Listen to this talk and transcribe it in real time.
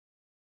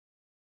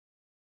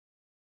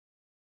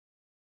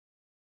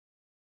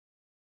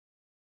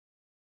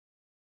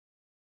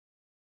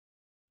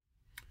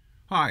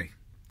Hi,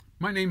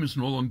 my name is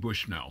Nolan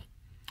Bushnell,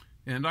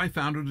 and I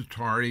founded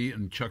Atari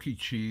and Chuck E.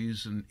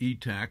 Cheese and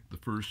ETAC, the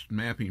first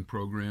mapping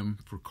program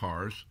for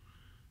cars,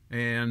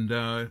 and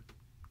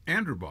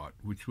Androbot,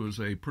 which was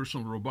a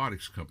personal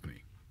robotics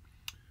company.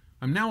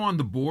 I'm now on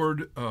the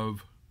board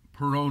of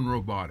Perrone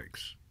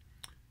Robotics,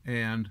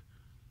 and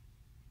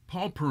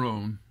Paul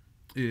Perrone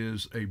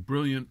is a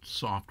brilliant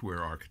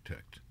software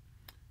architect,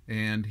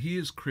 and he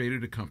has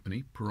created a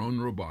company,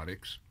 Perrone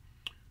Robotics,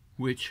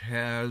 which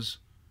has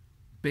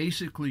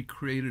basically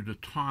created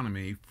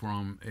autonomy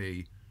from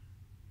a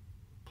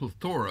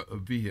plethora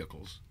of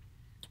vehicles.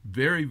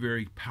 Very,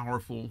 very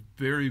powerful,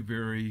 very,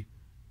 very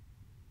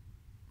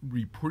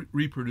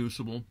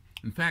reproducible.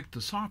 In fact,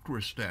 the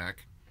software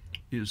stack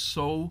is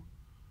so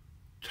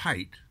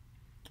tight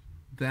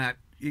that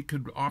it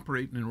could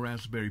operate in a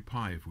Raspberry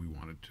Pi if we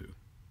wanted to.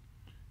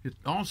 It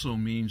also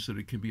means that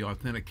it can be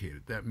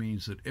authenticated. That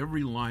means that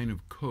every line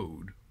of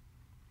code,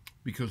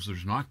 because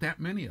there's not that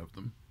many of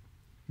them,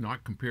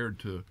 not compared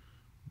to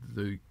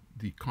the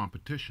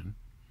competition,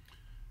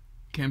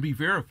 can be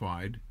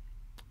verified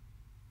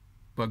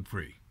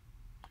bug-free.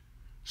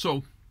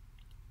 So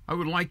I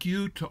would like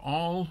you to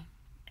all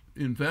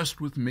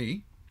invest with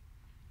me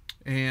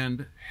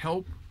and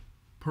help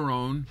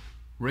Perrone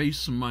raise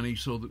some money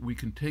so that we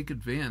can take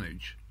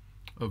advantage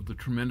of the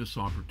tremendous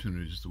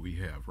opportunities that we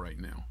have right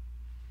now.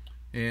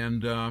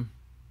 And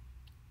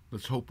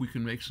let's hope we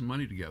can make some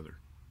money together.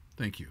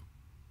 Thank you.